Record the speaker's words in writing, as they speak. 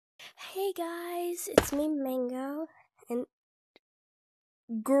Hey guys, it's me Mango and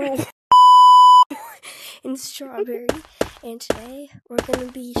girl and Strawberry, and today we're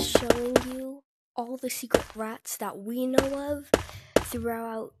gonna be showing you all the secret rats that we know of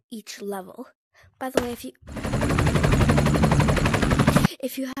throughout each level. By the way,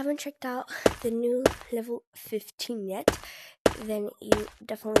 if you haven't checked out the new level 15 yet, then you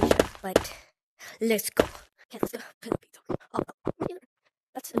definitely should. But let's go. Okay, let's go. Oh,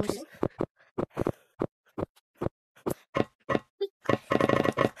 that's interesting.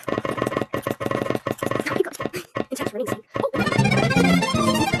 Intense running scene.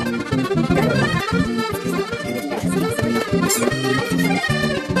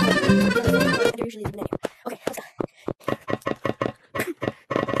 Usually the okay, let's go.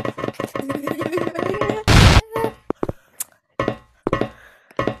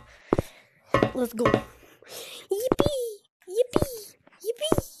 Let's go. Yippee! Yippee!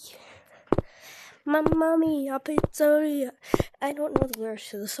 Yippee! Mamma mia, pizzeria. I don't know the lyrics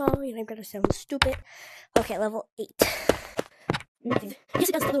to the song, and I'm gonna sound stupid. Okay, level 8. Nothing. Yes,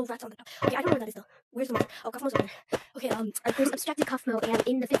 it does. The little rats on the top. Okay, I don't know where that is though. Where's the monster? Oh, Cuff mode's over there. Okay, there's abstracted cuff mode, and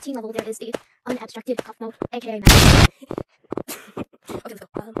in the 15 level there is the unabstracted cuff mode, aka magic. Okay, let's go.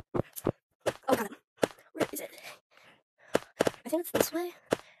 Oh, got it. Where is it? I think it's this way.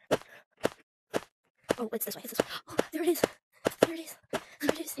 Oh, it's this way. It's this way. Oh, there it is. There it is. There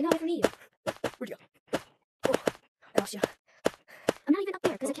it is. You're not for me. Where'd you go? Oh, I lost you. I'm not even up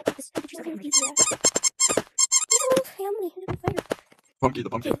there because I can't put this pictures up here. Family. Punky the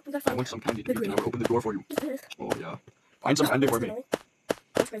pumpkin. Okay, I want some candy to eat and I will open the door for you. Oh yeah. Find some candy for me.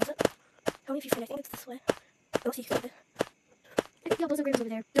 Which way is it? Tell me if you find it. I think it's this way. Unless you find it. I think the blizzard graves over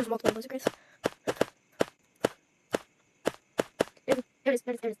there. There's multiple blizzard graves. There it is.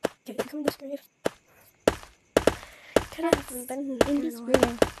 Okay, you come in this grave. Could I have been in this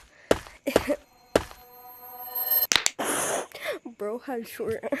grave? Bro had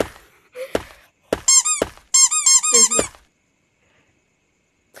short.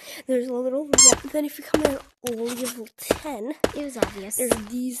 There's a little. Then if you come in level 10, it was obvious. There's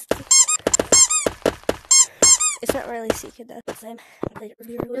these. It's not really secret that time.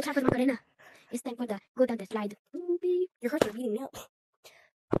 No time for the Macarena. It's time for the go down the slide. Your hearts are beating me up.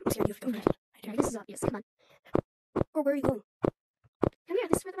 I'm scared you have to go. Okay, this is obvious. Come on. Or where are you going? Come here.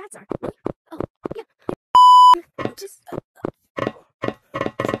 This is where the rats are. Really? Oh, yeah. Just.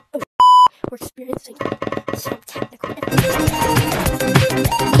 We're experiencing some technical. Let's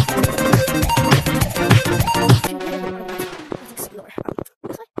explore.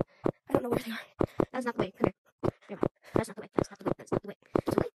 This way? I don't know where they are. That's not the way. Come here. That's not the way. That's not the way. That's not the way.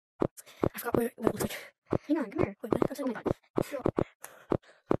 That's the way. I forgot what it looks like. Hang on. Come here. Wait, what? Oh my god.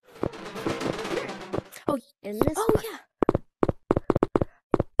 Oh, in this yeah.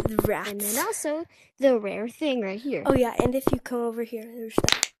 The rats. And then also the rare thing right here. Oh yeah, and if you come over here, there's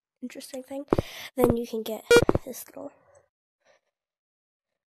that interesting thing. Then you can get this little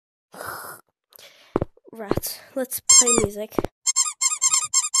rats. Let's play music.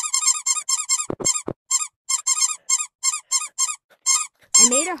 I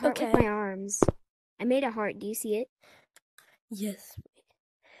made a heart with my arms. I made a heart. Do you see it? Yes.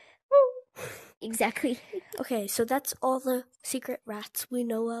 Exactly. Okay, so that's all the secret rats we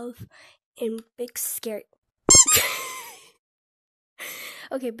know of in Big Scary.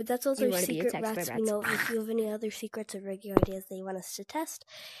 Okay, but that's all the secret rats we know of. If you have any other secrets or regular ideas that you want us to test,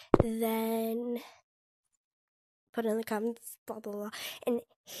 then put in the comments, blah, blah, blah, and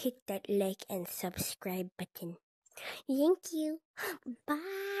hit that like and subscribe button. Thank you.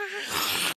 Bye.